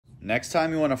Next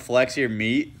time you want to flex your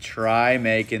meat, try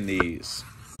making these.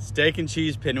 Steak and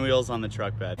cheese pinwheels on the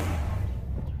truck bed.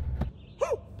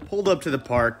 Pulled up to the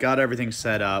park, got everything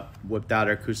set up, whipped out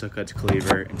our Kuso Cuts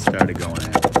cleaver, and started going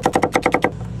in.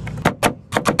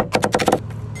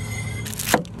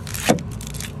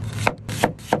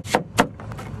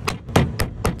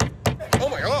 Oh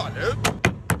my god, dude.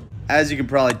 As you can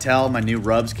probably tell, my new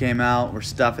rubs came out. We're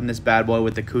stuffing this bad boy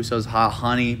with the Kuso's hot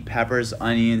honey, peppers,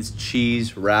 onions,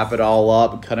 cheese, wrap it all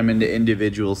up, cut them into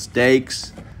individual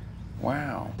steaks.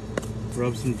 Wow.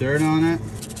 Rub some dirt on it.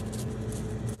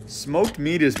 Smoked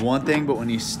meat is one thing, but when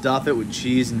you stuff it with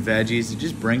cheese and veggies, it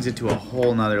just brings it to a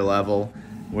whole nother level.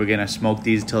 We're gonna smoke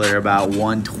these till they're about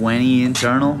 120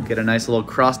 internal, get a nice little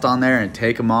crust on there and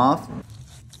take them off.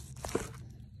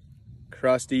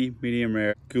 Crusty, medium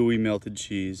rare, gooey melted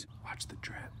cheese. Watch the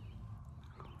drip.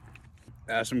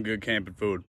 That's some good camping food.